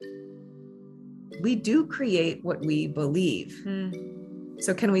we do create what we believe.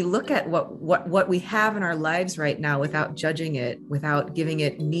 So can we look at what we have in our lives right now without judging it, without giving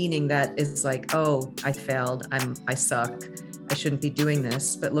it meaning that is like, oh, I failed, I suck, I shouldn't be doing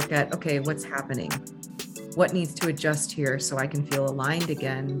this, but look at, okay, what's happening? What needs to adjust here so I can feel aligned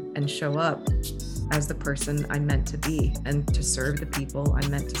again and show up as the person I'm meant to be and to serve the people I'm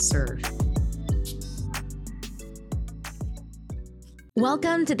meant to serve.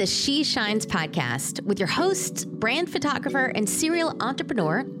 Welcome to the She Shines podcast with your hosts, brand photographer and serial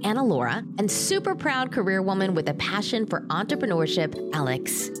entrepreneur, Anna Laura, and super proud career woman with a passion for entrepreneurship,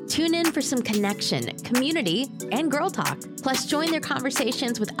 Alex. Tune in for some connection, community, and girl talk. Plus, join their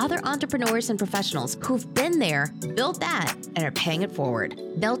conversations with other entrepreneurs and professionals who've been there, built that, and are paying it forward.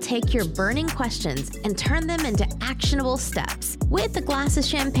 They'll take your burning questions and turn them into actionable steps with a glass of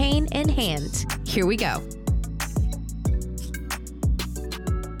champagne in hand. Here we go.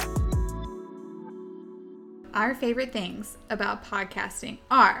 Our favorite things about podcasting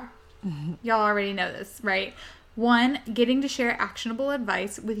are, y'all already know this, right? 1, getting to share actionable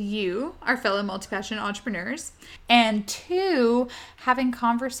advice with you, our fellow multi-passionate entrepreneurs. And 2, having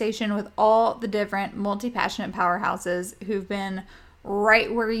conversation with all the different multi-passionate powerhouses who've been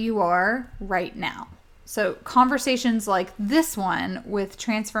right where you are right now. So conversations like this one with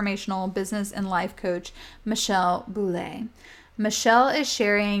Transformational Business and Life Coach, Michelle Boulé. Michelle is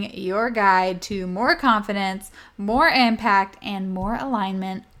sharing your guide to more confidence, more impact, and more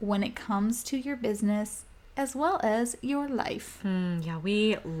alignment when it comes to your business as well as your life. Yeah,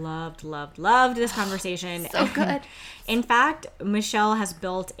 we loved this conversation. So good. In fact, Michelle has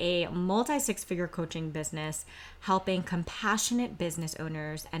built a multi-six-figure coaching business helping compassionate business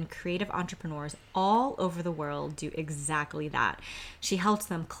owners and creative entrepreneurs all over the world do exactly that. She helps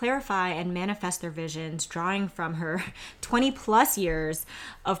them clarify and manifest their visions, drawing from her 20 plus years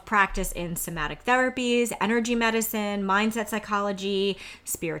of practice in somatic therapies, energy medicine, mindset psychology,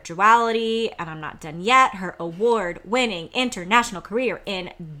 spirituality, and I'm not done yet, her award-winning international career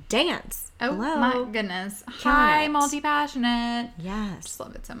in dance. Oh, hello. My goodness. Hi, multi-passionate. Yes. Just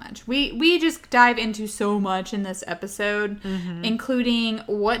love it so much. We just dive into so much in this episode, including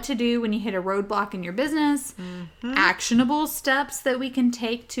what to do when you hit a roadblock in your business, actionable steps that we can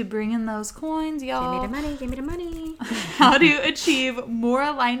take to bring in those coins, y'all. Give me the money. How to achieve more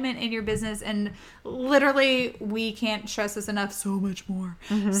alignment in your business. And literally, we can't stress this enough, so much more.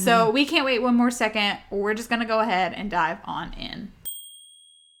 So we can't wait one more second. We're just going to go ahead and dive on in.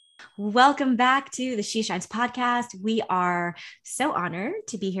 Welcome back to the She Shines podcast. We are so honored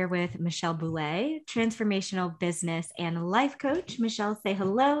to be here with Michelle Boulé, Transformational Business and Life Coach. Michelle, say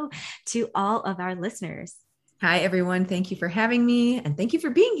hello to all of our listeners. Hi, everyone. Thank you for having me. And thank you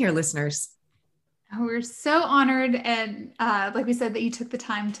for being here, listeners. We're so honored. And like we said, that you took the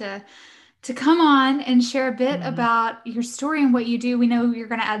time to come on and share a bit about your story and what you do. We know you're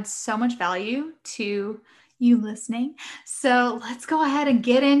going to add so much value to you listening. So let's go ahead and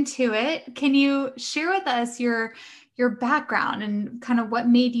get into it. Can you share with us your background and kind of what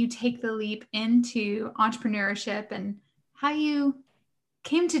made you take the leap into entrepreneurship and how you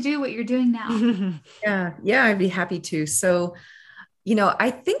came to do what you're doing now? Yeah, I'd be happy to. So,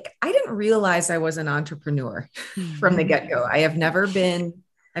 I think I didn't realize I was an entrepreneur from the get-go. I've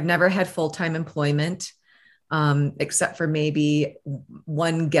never had full-time employment. Except for maybe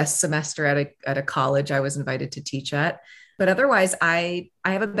one guest semester at a college I was invited to teach at. But otherwise, I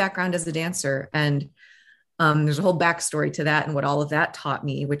have a background as a dancer, and there's a whole backstory to that and what all of that taught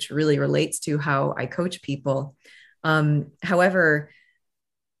me, which really relates to how I coach people. However,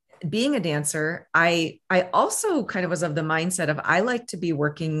 being a dancer, I also kind of was of the mindset of I like to be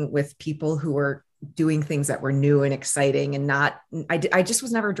working with people who are doing things that were new and exciting, and I just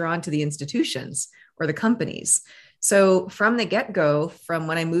was never drawn to the institutions or the companies. So from the get-go, from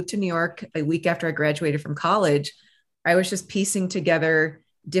when I moved to New York a week after I graduated from college, I was just piecing together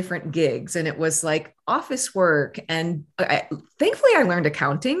different gigs, and it was like office work. And thankfully I learned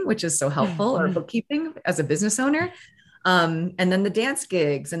accounting, which is so helpful, or bookkeeping as a business owner. And then the dance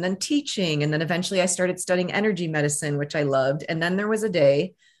gigs, and then teaching. And then eventually I started studying energy medicine, which I loved. And then there was a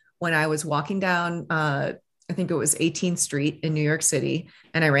day when I was walking down, I think it was 18th Street in New York City,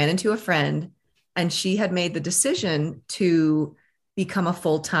 and I ran into a friend, and she had made the decision to become a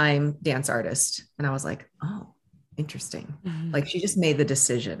full-time dance artist. And I was like, oh, interesting. Like, she just made the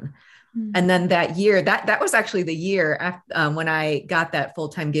decision. And then that year, that was actually the year after, when I got that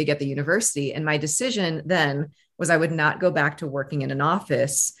full-time gig at the university. And my decision then was I would not go back to working in an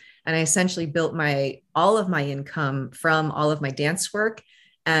office. And I essentially built all of my income from all of my dance work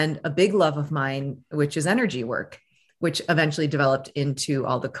and a big love of mine, which is energy work. which eventually developed into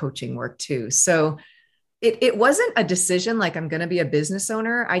all the coaching work too. So it wasn't a decision like I'm going to be a business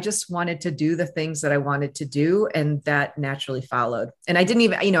owner. I just wanted to do the things that I wanted to do, and that naturally followed. And I didn't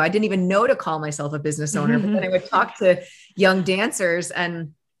even know to call myself a business owner, but then I would talk to young dancers,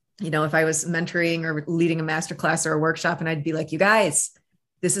 and, if I was mentoring or leading a masterclass or a workshop, and I'd be like, you guys,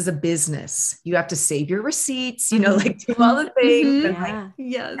 this is a business. You have to save your receipts, like do all the things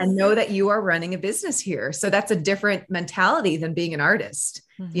and know that you are running a business here. So that's a different mentality than being an artist.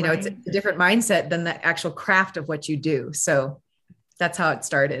 It's a different mindset than the actual craft of what you do. So that's how it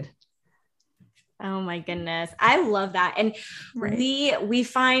started. Oh my goodness. I love that. And we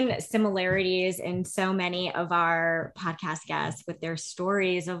find similarities in so many of our podcast guests with their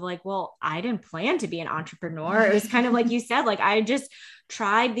stories of like, well, I didn't plan to be an entrepreneur. It was kind of like you said, like, I just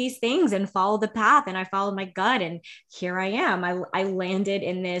tried these things and followed the path, and I followed my gut, and here I am. I landed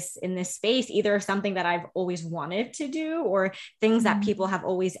in this space, either something that I've always wanted to do or things that people have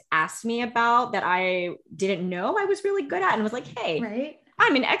always asked me about that I didn't know I was really good at, and was like, hey,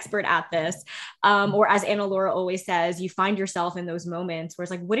 I'm an expert at this. Or as Anna Laura always says, you find yourself in those moments where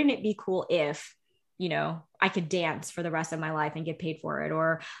it's like, wouldn't it be cool if, I could dance for the rest of my life and get paid for it,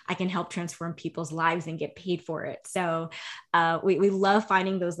 or I can help transform people's lives and get paid for it. So we love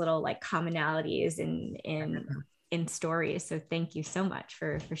finding those little like commonalities in stories. So thank you so much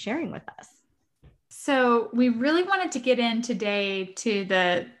for sharing with us. So we really wanted to get in today to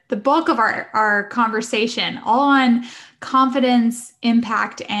the bulk of our conversation, all on confidence,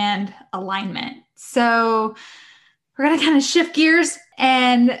 impact, and alignment. So we're going to kind of shift gears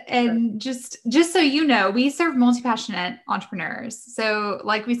and just so you know, we serve multi-passionate entrepreneurs. So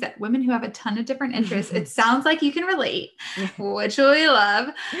like we said, women who have a ton of different interests. It sounds like you can relate, which we love.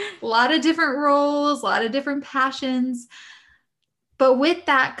 A lot of different roles, a lot of different passions. But with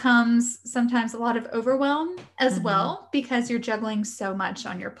that comes sometimes a lot of overwhelm as well, because you're juggling so much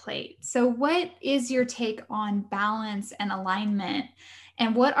on your plate. So what is your take on balance and alignment?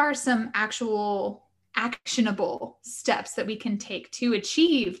 And what are some actual actionable steps that we can take to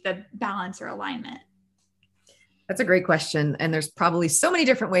achieve the balance or alignment? That's a great question. And there's probably so many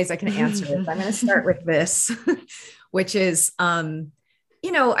different ways I can answer it. I'm going to start with this, which is,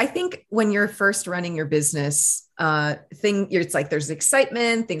 I think when you're first running your business, it's like there's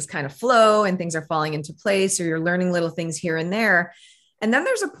excitement, things kind of flow and things are falling into place, or you're learning little things here and there. And then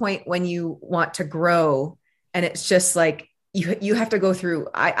there's a point when you want to grow, and it's just like, you have to go through,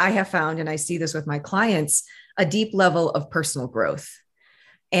 I have found, and I see this with my clients, a deep level of personal growth.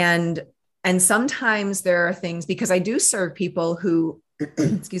 And sometimes there are things, because I do serve people who,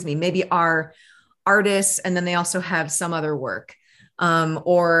 excuse me, maybe are artists, and then they also have some other work.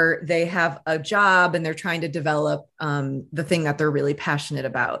 Or they have a job and they're trying to develop the thing that they're really passionate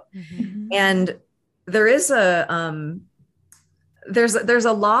about. And there is there's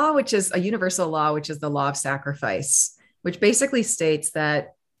a law, which is a universal law, which is the law of sacrifice, which basically states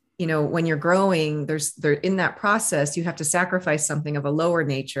that, when you're growing, in that process, you have to sacrifice something of a lower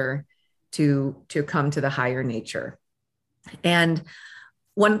nature to come to the higher nature. And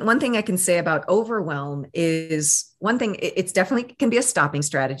one thing I can say about overwhelm is, one thing, it's definitely can be a stopping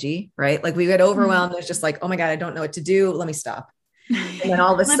strategy, right? Like we get overwhelmed. It's just like, oh my God, I don't know what to do. Let me stop. And then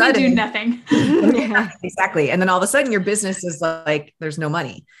all of a sudden, do nothing. Exactly. And then all of a sudden your business is like, there's no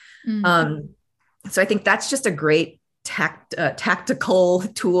money. So I think that's just a great tactical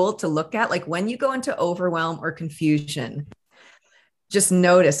tool to look at. Like when you go into overwhelm or confusion, just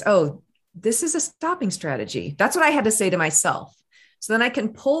notice, oh, this is a stopping strategy. That's what I had to say to myself. So then I can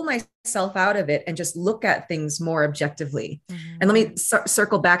pull myself out of it and just look at things more objectively. And let me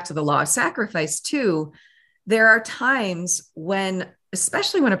circle back to the law of sacrifice too. There are times when,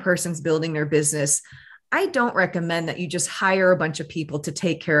 especially when a person's building their business, I don't recommend that you just hire a bunch of people to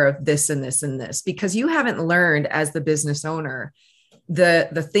take care of this and this and this, because you haven't learned as the business owner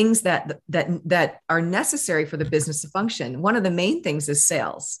the things that are necessary for the business to function. One of the main things is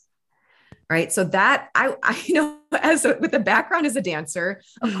sales. Right. So that I with a background as a dancer,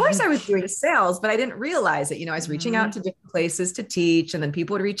 of course I was doing sales, but I didn't realize that, I was reaching out to different places to teach, and then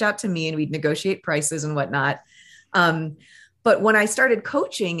people would reach out to me and we'd negotiate prices and whatnot. But when I started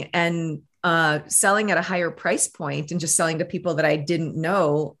coaching and selling at a higher price point and just selling to people that I didn't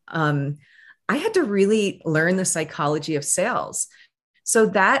know, I had to really learn the psychology of sales. So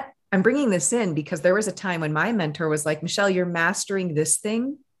that I'm bringing this in because there was a time when my mentor was like, Michelle, you're mastering this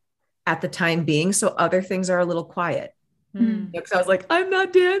thing at the time being, so other things are a little quiet. Because I was like, I'm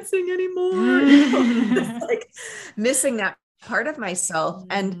not dancing anymore. It's like missing that part of myself.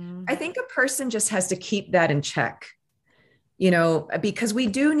 And I think a person just has to keep that in check. because we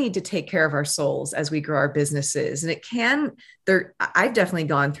do need to take care of our souls as we grow our businesses. And I've definitely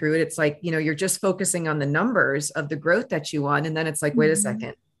gone through it. It's like, you're just focusing on the numbers of the growth that you want. And then it's like, wait a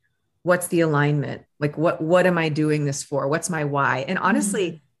second, what's the alignment? Like, what am I doing this for? What's my why? And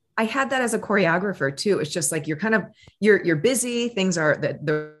honestly, I had that as a choreographer too. It's just like, you're busy. Things are,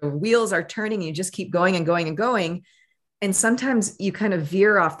 the wheels are turning. You just keep going and going and going. And sometimes you kind of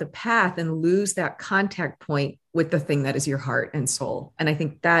veer off the path and lose that contact point with the thing that is your heart and soul. And I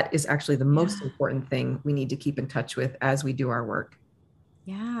think that is actually the most important thing we need to keep in touch with as we do our work.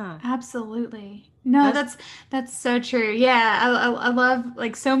 Yeah, absolutely. No, that's so true. Yeah. I love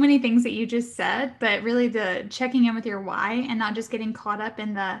like so many things that you just said, but really the checking in with your why and not just getting caught up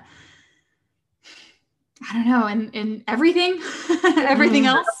in the, I don't know, in everything, everything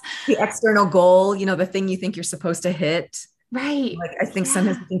else. The external goal, the thing you think you're supposed to hit. Right. Like, I think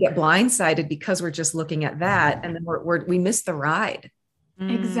sometimes we can get blindsided because we're just looking at that. And then we miss the ride.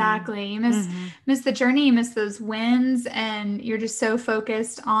 Exactly. You miss the journey, you miss those wins, and you're just so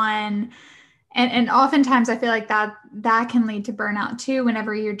focused on, and oftentimes I feel like that can lead to burnout too,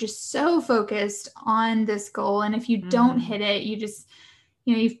 whenever you're just so focused on this goal. And if you don't hit it, you just,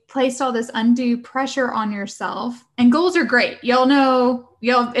 you've placed all this undue pressure on yourself. And goals are great.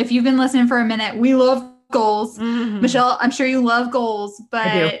 If you've been listening for a minute, we love goals. Michelle, I'm sure you love goals,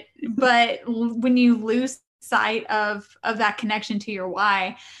 but when you lose sight of that connection to your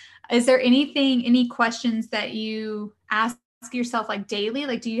why, is there any questions that you ask yourself like daily?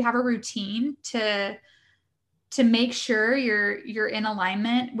 Like, do you have a routine to make sure you're in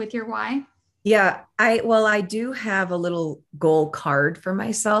alignment with your why? Yeah, I do have a little goal card for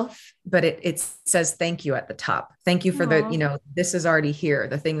myself, but it says thank you at the top. Thank you for this is already here,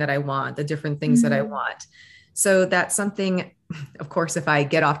 the thing that I want, the different things that I want. So that's something, of course, if I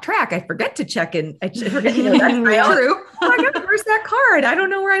get off track, I forget to check in. I forget, that's my own. Where's that card? I don't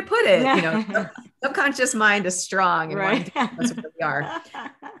know where I put it. Subconscious mind is strong. And that's where we are.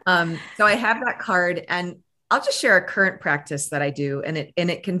 So I have that card, and I'll just share a current practice that I do, and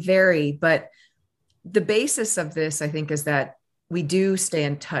it can vary, but the basis of this, I think, is that we do stay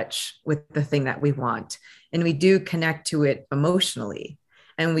in touch with the thing that we want, and we do connect to it emotionally,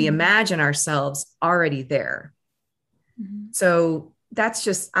 and we imagine ourselves already there. So that's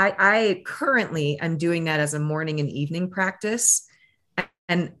just, I currently am doing that as a morning and evening practice.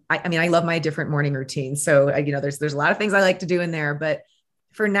 And I love my different morning routines. So there's a lot of things I like to do in there, but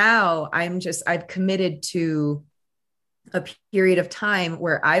for now, I've committed to a period of time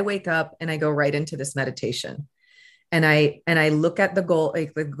where I wake up and I go right into this meditation. And I look at the goal,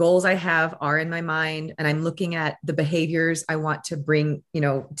 like the goals I have are in my mind, and I'm looking at the behaviors I want to bring,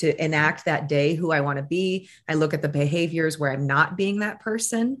 to enact that day, who I want to be. I look at the behaviors where I'm not being that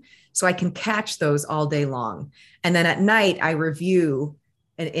person, so I can catch those all day long. And then at night, I review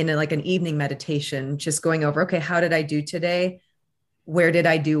in like an evening meditation, just going over, okay, how did I do today? Where did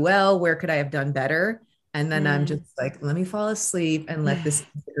I do well? Where could I have done better? And then I'm just like, let me fall asleep and let this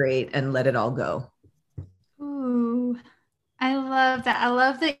integrate and let it all go. Ooh, I love that. I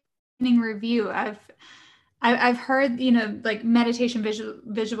love the evening review. I've heard, like meditation,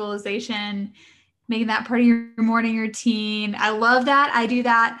 visualization, making that part of your morning routine. I love that. I do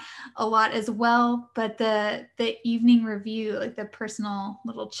that a lot as well. But the evening review, like the personal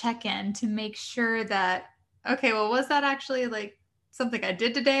little check-in to make sure that, okay, well, was that actually like something I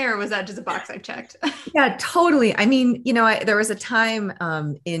did today, or was that just a box I checked? Yeah, totally. I mean, there was a time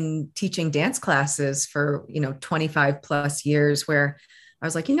in teaching dance classes for, 25 plus years where I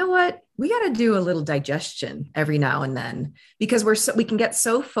was like, you know what, we got to do a little digestion every now and then, because we can get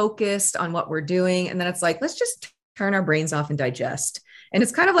so focused on what we're doing. And then it's like, let's just turn our brains off and digest. And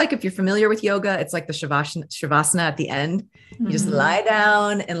it's kind of like, if you're familiar with yoga, it's like the Shavasana at the end. You just lie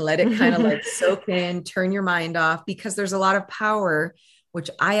down and let it kind of like soak in, turn your mind off, because there's a lot of power, which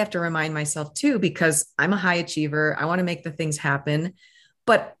I have to remind myself too, because I'm a high achiever. I want to make the things happen,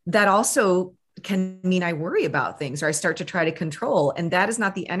 but that also can mean I worry about things, or I start to try to control. And that is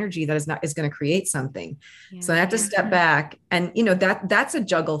not the energy that is going to create something. Yeah. So I have to step back, and, that's a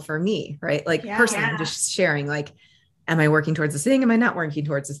juggle for me, right? Like personally, I'm just sharing, like, am I working towards this thing? Am I not working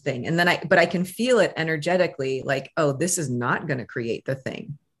towards this thing? And then I can feel it energetically, like, oh, this is not going to create the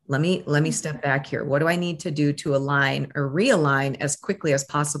thing. Let me step back here. What do I need to do to align or realign as quickly as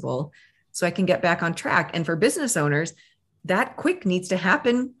possible so I can get back on track? And for business owners, that quick needs to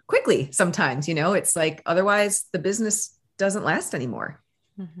happen quickly. Sometimes, it's like, otherwise the business doesn't last anymore.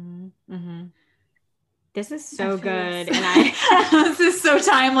 This is so good. And this is so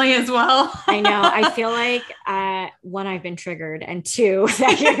timely as well. I know. I feel like one, I've been triggered, and two,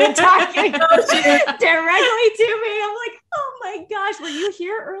 that you've been talking directly to me. I'm like, oh my gosh, were you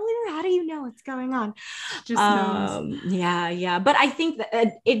here earlier? How do you know what's going on? Just knows. Yeah. But I think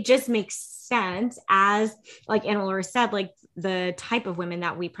that it just makes sense, as like Anna Laura said, like the type of women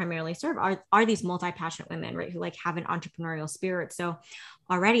that we primarily serve are these multi-passionate women, right? Who like have an entrepreneurial spirit. So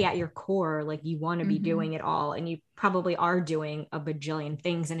already at your core, like you want to be doing it all, and you probably are doing a bajillion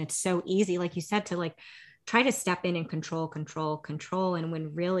things. And it's so easy, like you said, to like try to step in and control. And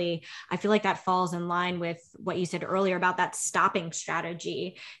when really, I feel like that falls in line with what you said earlier about that stopping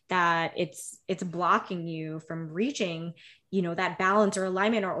strategy, that it's blocking you from reaching, that balance or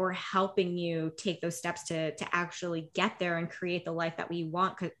alignment, or helping you take those steps to actually get there and create the life that you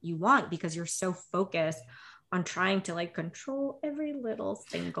want, because you're so focused on trying to like control every little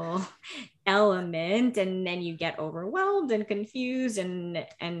single element. And then you get overwhelmed and confused,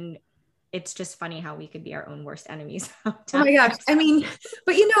 and it's just funny how we could be our own worst enemies sometimes. Oh my gosh. I mean,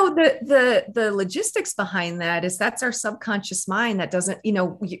 but the logistics behind that is that's our subconscious mind that doesn't,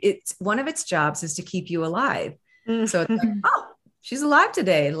 it's one of its jobs is to keep you alive. So it's like, oh, she's alive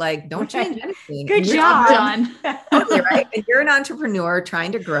today. Like, don't change anything. Good job, John. Totally right. And you're an entrepreneur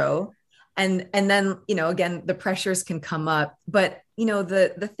trying to grow. And then, again, the pressures can come up. But,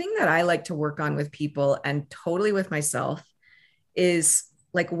 the thing that I like to work on with people, and totally with myself, is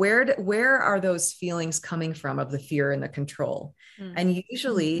like, where are those feelings coming from of the fear and the control? And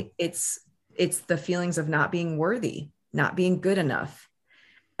usually it's the feelings of not being worthy, not being good enough.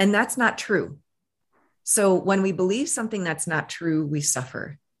 And that's not true. So when we believe something that's not true, we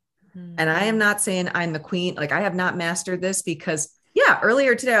suffer. And I am not saying I'm the queen. Like, I have not mastered this, because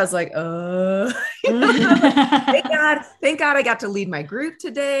earlier today I was like, thank God I got to lead my group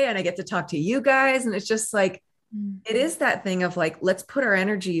today, and I get to talk to you guys. And it's just like, it is that thing of like, let's put our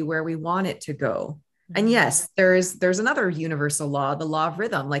energy where we want it to go. And yes, there's another universal law, the law of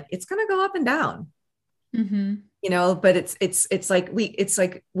rhythm. Like, it's going to go up and down, but it's like,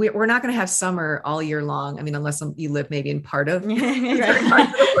 we're not going to have summer all year long. I mean, unless you live maybe in part of, parts of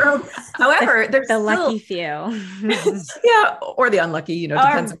the world. However, there's the still, lucky few. Or the unlucky,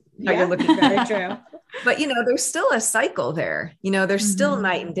 depends on how you're looking at it. Very true. But, there's still a cycle there, there's still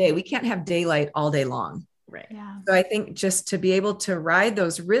night and day. We can't have daylight all day long. Right. Yeah. So I think just to be able to ride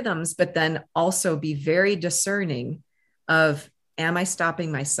those rhythms, but then also be very discerning of, am I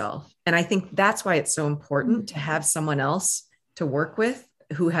stopping myself? And I think that's why it's so important to have someone else to work with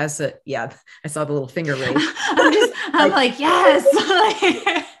who has I saw the little finger raise. I'm like, yes.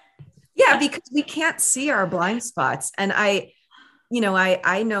 Yeah, because we can't see our blind spots. And I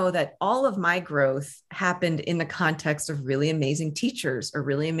know that all of my growth happened in the context of really amazing teachers or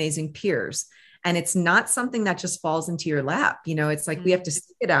really amazing peers. And it's not something that just falls into your lap. It's like, we have to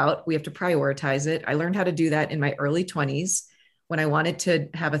seek it out. We have to prioritize it. I learned how to do that in my early 20s when I wanted to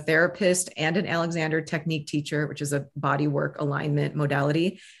have a therapist and an Alexander technique teacher, which is a body work alignment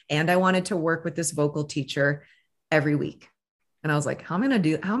modality. And I wanted to work with this vocal teacher every week. And I was like, how am I going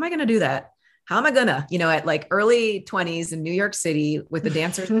to do that? How am I gonna, at like early 20s in New York City with the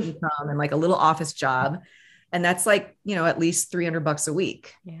dancer's income and like a little office job. And that's like, at least $300 a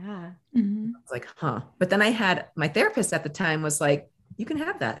week. Yeah. I was like, But then I had my therapist at the time was like, you can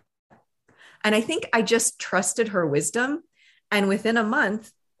have that. And I think I just trusted her wisdom. And within a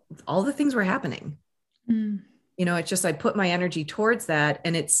month, all the things were happening. It's just, I put my energy towards that.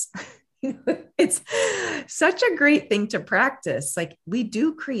 And it's such a great thing to practice. Like, we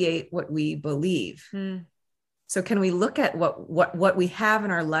do create what we believe. So can we look at what we have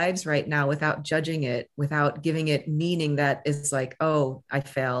in our lives right now without judging it, without giving it meaning that is like, oh, I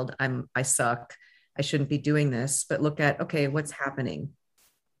failed. I suck. I shouldn't be doing this. But look at, okay, what's happening?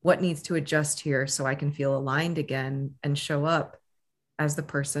 What needs to adjust here so I can feel aligned again and show up as the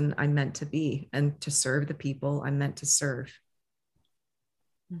person I'm meant to be and to serve the people I'm meant to serve.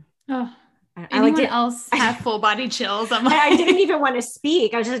 Oh, anyone else have full body chills? I'm like, I didn't even want to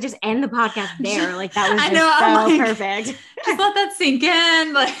speak. I was just end the podcast there. Like, that was just perfect. Just let that sink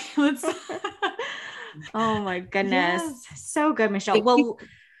in. Like, let's. Oh my goodness. Yes. So good, Michelle. Well,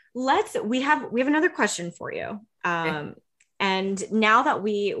 we have another question for you. Okay. And now that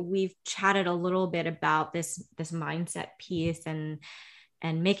we've chatted a little bit about this mindset piece and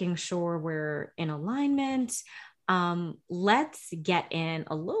making sure we're in alignment, let's get in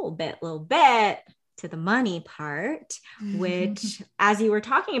a little bit to the money part, which, as you were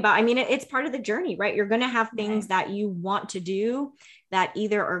talking about, I mean, it's part of the journey, right? You're going to have things that you want to do that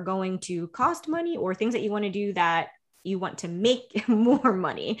either are going to cost money, or things that you want to do that you want to make more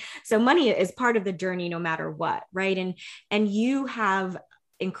money. So money is part of the journey no matter what, right? And you have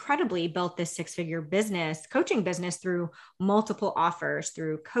incredibly built this 6-figure business, coaching business, through multiple offers,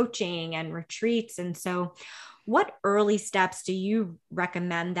 through coaching and retreats. And so what early steps do you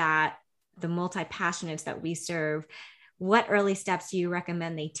recommend that the multi-passionates that we serve, what early steps do you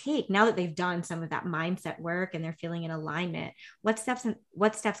recommend they take now that they've done some of that mindset work and they're feeling in alignment? What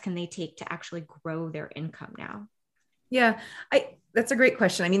steps can they take to actually grow their income now? Yeah, that's a great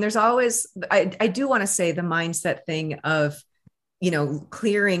question. I mean, there's always, I do want to say the mindset thing of,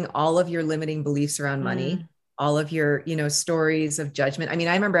 clearing all of your limiting beliefs around money, all of your, stories of judgment. I mean,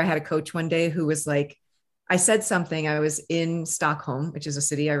 I remember I had a coach one day who was like, I said something, I was in Stockholm, which is a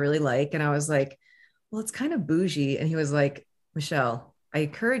city I really like. And I was like, well, it's kind of bougie. And he was like, Michelle, I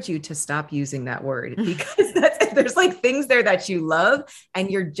encourage you to stop using that word because there's like things there that you love and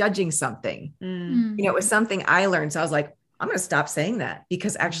you're judging something. It was something I learned. So I was like, I'm going to stop saying that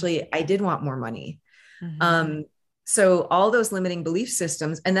because actually I did want more money. So all those limiting belief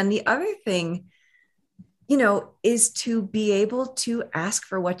systems. And then the other thing, is to be able to ask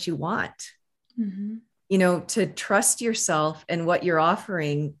for what you want, to trust yourself and what you're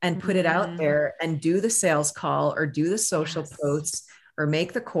offering and put it out there and do the sales call or do the social posts or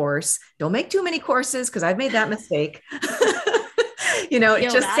make the course. Don't make too many courses because I've made that mistake.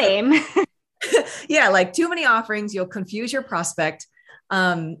 It's just same. Yeah, like too many offerings, you'll confuse your prospect.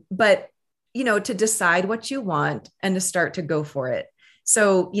 But to decide what you want and to start to go for it.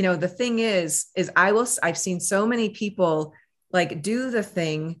 So, the thing is I've seen so many people like do the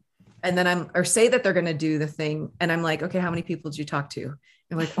thing and then or say that they're going to do the thing. And I'm like, okay, how many people did you talk to?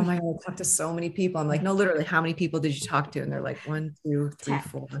 They're like, oh my God, I talked to so many people. I'm like, no, literally, how many people did you talk to? And they're like, 1, 2, 3,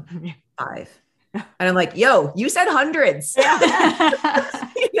 4, 5. And I'm like, yo, you said hundreds. It's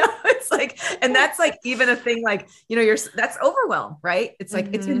like, and that's like even a thing like, that's overwhelm, right? It's like,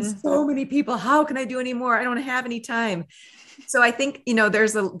 it's been so many people. How can I do any more? I don't have any time. So I think,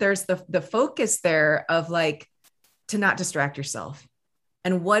 there's the focus there of like, to not distract yourself.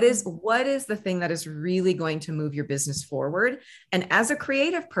 And what is the thing that is really going to move your business forward? And as a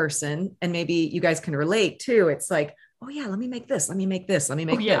creative person, and maybe you guys can relate too, it's like, oh yeah, let me make this. Let me make this. Let me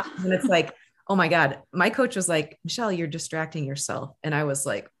make this. And it's like, oh my God, my coach was like, Michelle, you're distracting yourself. And I was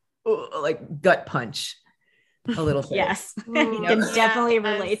like, oh, like gut punch a little bit. Yes. You can definitely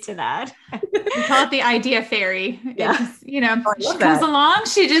relate to that. We call it the idea fairy. Yeah. Just, she comes along,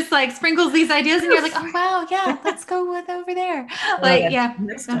 she just like sprinkles these ideas and you're like, oh wow, yeah, let's go with over there. Like,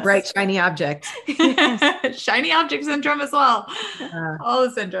 next bright, shiny object. Shiny object syndrome as well. All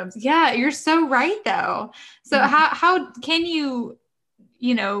the syndromes. Yeah, you're so right though. So how can you,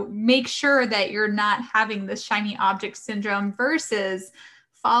 make sure that you're not having this shiny object syndrome versus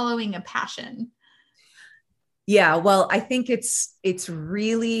following a passion? Yeah, well, I think it's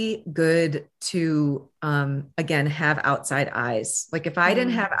really good to, again, have outside eyes. Like if I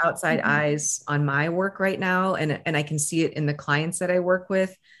didn't have outside eyes on my work right now, and I can see it in the clients that I work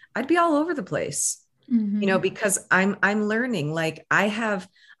with, I'd be all over the place, because I'm learning. Like I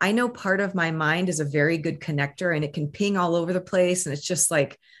know part of my mind is a very good connector and it can ping all over the place. And it's just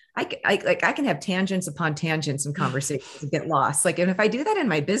like, I can have tangents upon tangents and conversations and get lost. Like, and if I do that in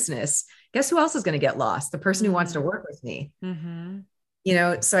my business, guess who else is going to get lost? The person who wants to work with me.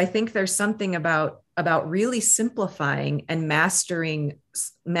 So I think there's something about really simplifying and mastering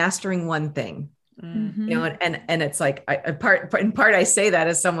one thing, and it's like, in part, I say that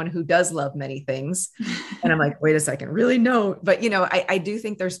as someone who does love many things and I'm like, wait a second, really? No. But, I do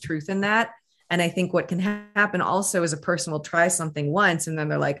think there's truth in that. And I think what can happen also is a person will try something once and then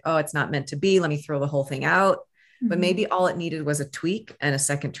they're like, oh, it's not meant to be. Let me throw the whole thing out. But maybe all it needed was a tweak and a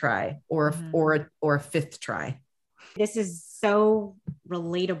second try or a fifth try. This is so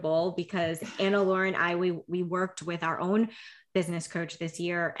relatable because Anna Laura and I, we worked with our own business coach this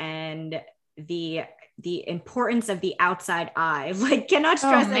year, and the importance of the outside eye, like cannot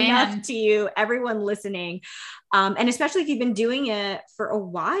stress enough to you, everyone listening. And especially if you've been doing it for a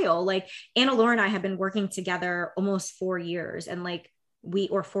while, like Anna Laura and I have been working together almost 4 years, and like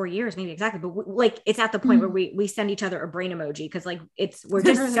or 4 years, maybe exactly, but it's at the point where we send each other a brain emoji. Cause like we're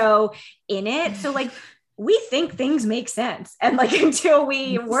just so in it. So like, we think things make sense. And like, until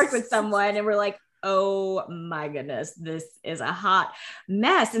we work with someone and we're like, oh my goodness, this is a hot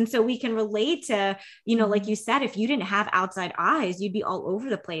mess. And so we can relate to, like you said, if you didn't have outside eyes, you'd be all over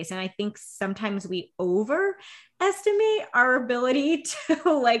the place. And I think sometimes we overestimate our ability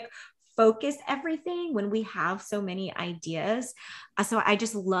to like focus everything when we have so many ideas. So I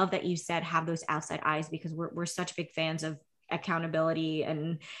just love that you said, have those outside eyes, because we're such big fans of accountability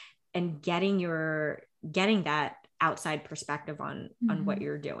and getting that outside perspective on what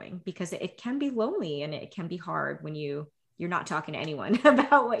you're doing, because it can be lonely and it can be hard when you're not talking to anyone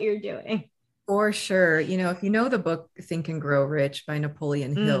about what you're doing. For sure. If you know the book Think and Grow Rich by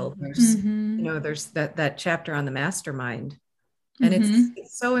Napoleon Hill, Mm-hmm. there's that chapter on the mastermind. And Mm-hmm.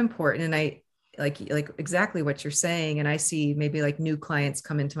 it's so important. And I like exactly what you're saying. And I see maybe like new clients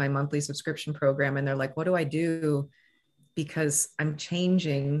come into my monthly subscription program and they're like, what do I do? Because I'm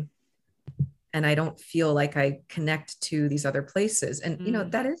changing and I don't feel like I connect to these other places. And,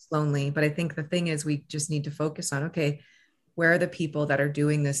 that is lonely. But I think the thing is, we just need to focus on, okay, where are the people that are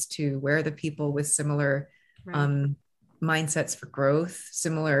doing this too? Where are the people with similar Right. mindsets for growth?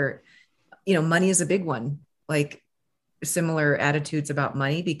 Similar, money is a big one, like similar attitudes about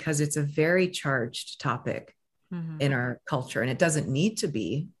money, because it's a very charged topic in our culture. And it doesn't need to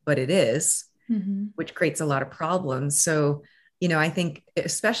be, but it is, Mm-hmm. which creates a lot of problems. So, I think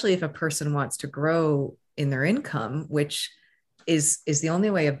especially if a person wants to grow in their income, which is the only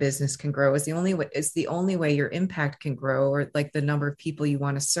way a business can grow, is the only way your impact can grow, or like the number of people you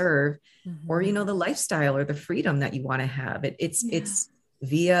want to serve, or the lifestyle or the freedom that you want to have. It's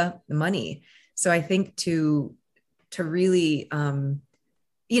via money. So I think to really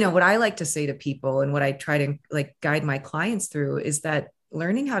what I like to say to people, and what I try to like guide my clients through, is that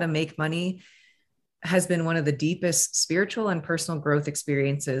learning how to make money has been one of the deepest spiritual and personal growth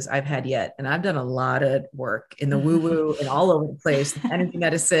experiences I've had yet. And I've done a lot of work in the woo woo and all over the place, energy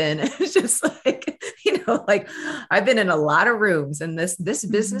medicine. It's just like, like I've been in a lot of rooms, and this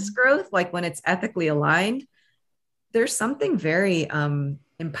business growth, like when it's ethically aligned, there's something very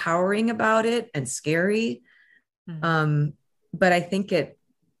empowering about it, and scary. But I think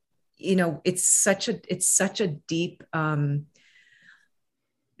it's such a deep,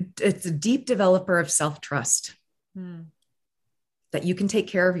 it's a deep developer of self-trust, that you can take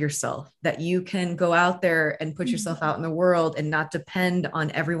care of yourself, that you can go out there and put yourself out in the world and not depend on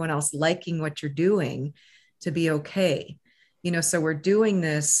everyone else liking what you're doing to be okay. So we're doing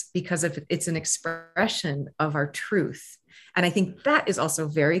this because it's an expression of our truth. And I think that is also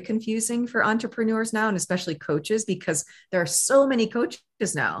very confusing for entrepreneurs now, and especially coaches, because there are so many coaches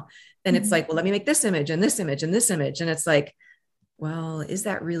now. And it's like, well, let me make this image and this image and this image. And it's like, well, is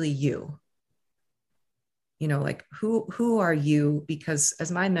that really you? Like who are you? Because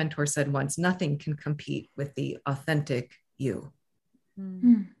as my mentor said once, nothing can compete with the authentic you.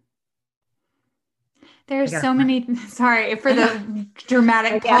 There's so many, sorry for the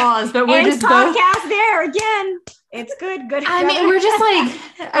dramatic pause, but we're and just podcast there again. It's good. I mean, we're just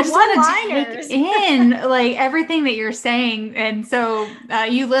like, I just want to take in like everything that you're saying. And so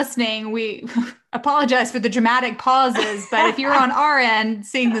you listening, we apologize for the dramatic pauses, but if you're on our end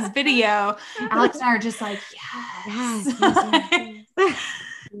seeing this video, Alex and I are just like, yes.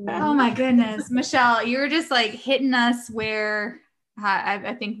 Oh my goodness. Michelle, you were just like hitting us where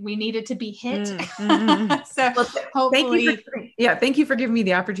I think we needed to be hit. So hopefully, thank you for giving me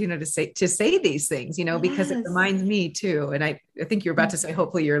the opportunity to say these things, because it reminds me too. And I think you're about to say,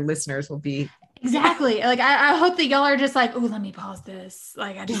 hopefully your listeners will be. Exactly. Like, I hope that y'all are just like, oh, let me pause this.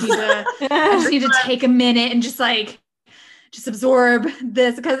 Like, I just need to take a minute and just absorb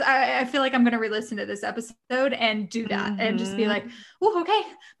this, because I feel like I'm going to re-listen to this episode and do that and just be like, oh, okay,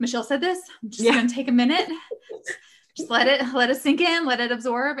 Michelle said this. I'm just going to take a minute. Just let it sink in, let it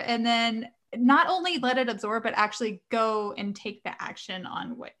absorb. And then not only let it absorb, but actually go and take the action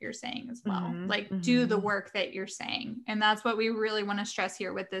on what you're saying as well. Do the work that you're saying. And that's what we really want to stress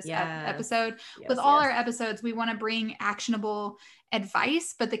here with this episode. With all our episodes, we want to bring actionable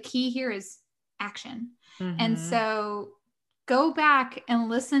advice, but the key here is action. And so go back and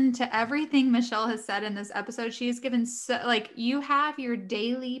listen to everything Michelle has said in this episode. She has given you have your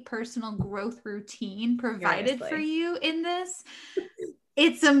daily personal growth routine provided for you in this.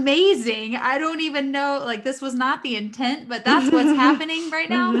 It's amazing. I don't even know, this was not the intent, but that's what's happening right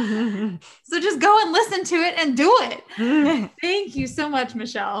now. So just go and listen to it and do it. Thank you so much,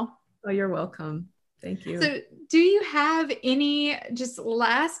 Michelle. Oh, you're welcome. Thank you. So do you have any just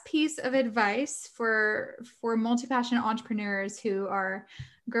last piece of advice for multi-passionate entrepreneurs who are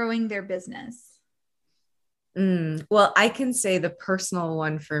growing their business? Well, I can say the personal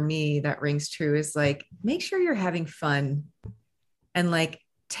one for me that rings true is make sure you're having fun, and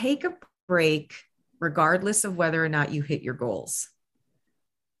take a break, regardless of whether or not you hit your goals.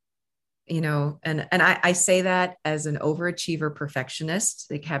 And I say that as an overachiever perfectionist,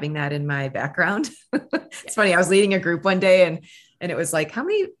 having that in my background. It's funny. I was leading a group one day and it was I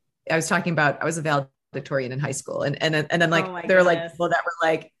was talking about, I was a valedictorian in high school. And then they're people that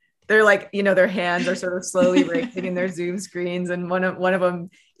were they're their hands are sort of slowly raising in their Zoom screens. And one of them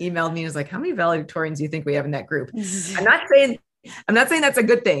emailed me and was like, how many valedictorians do you think we have in that group? I'm not saying I'm not saying that's a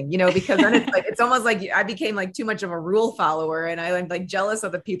good thing, because then it's like, it's almost like I became like too much of a rule follower, and I'm like jealous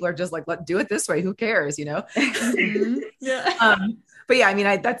of the people are just like, let's do it this way. Who cares, Mm-hmm. Yeah. But yeah, I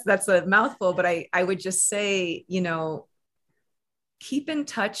mean, that's a mouthful, but I would just say, keep in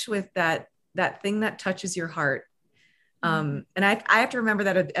touch with that thing that touches your heart. And I have to remember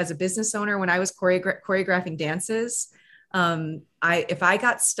that as a business owner, when I was choreographing dances, if I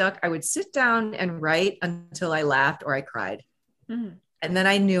got stuck, I would sit down and write until I laughed or I cried. And then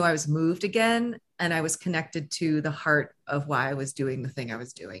I knew I was moved again, and I was connected to the heart of why I was doing the thing I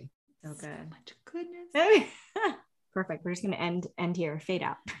was doing. So good. So much goodness. Perfect. We're just going to end here. Fade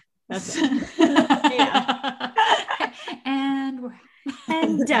out. That's it. Yeah. And we're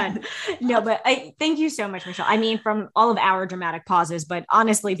and done. No, but I thank you so much, Michelle. I mean, from all of our dramatic pauses, but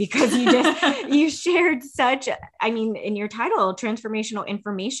honestly, because you shared such, in your title, transformational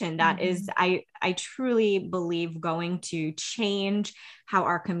information that is, I truly believe going to change how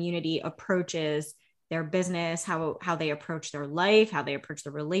our community approaches their business, how they approach their life, how they approach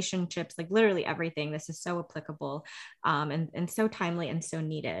their relationships, like literally everything. This is so applicable, and so timely and so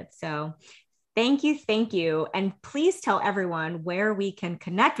needed. So thank you. And please tell everyone where we can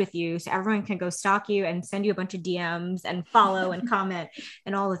connect with you so everyone can go stalk you and send you a bunch of DMs and follow and comment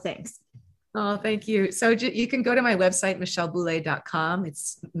and all the things. Oh, thank you. So you can go to my website, michelleboulé.com.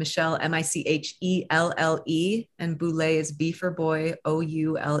 It's Michelle, Michelle, and Boulé is B for boy,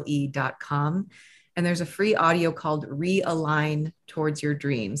 OULE.com. And there's a free audio called Realign Towards Your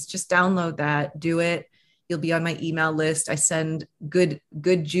Dreams. Just download that, do it. You'll be on my email list. I send good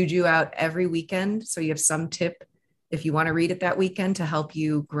juju out every weekend. So you have some tip if you want to read it that weekend to help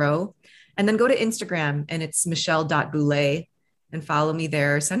you grow. And then go to Instagram, and it's michelle.boulé, and follow me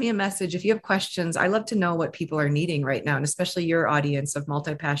there. Send me a message. If you have questions, I love to know what people are needing right now, and especially your audience of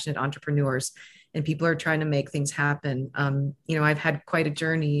multi-passionate entrepreneurs and people are trying to make things happen. I've had quite a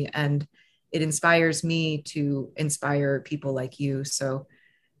journey, and it inspires me to inspire people like you. So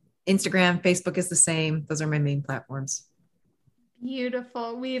Instagram, Facebook is the same. Those are my main platforms.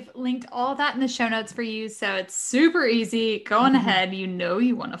 Beautiful. We've linked all that in the show notes for you. So it's super easy. Go on ahead.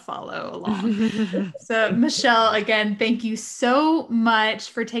 You want to follow along. So Michelle, again, thank you so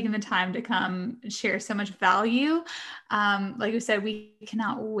much for taking the time to come share so much value. Like we said, we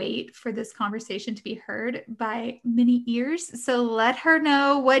cannot wait for this conversation to be heard by many ears. So let her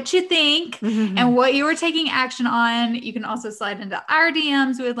know what you think and what you are taking action on. You can also slide into our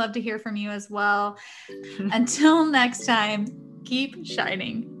DMs. We would love to hear from you as well. Until next time, keep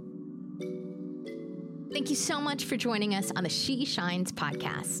shining. Thank you so much for joining us on the She Shines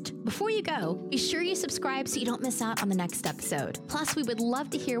podcast. Before you go, be sure you subscribe so you don't miss out on the next episode. Plus, we would love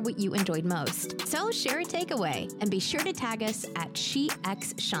to hear what you enjoyed most. So share a takeaway and be sure to tag us at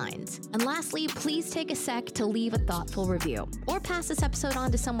SheXShines. And lastly, please take a sec to leave a thoughtful review or pass this episode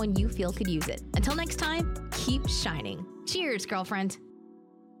on to someone you feel could use it. Until next time, keep shining. Cheers, girlfriend.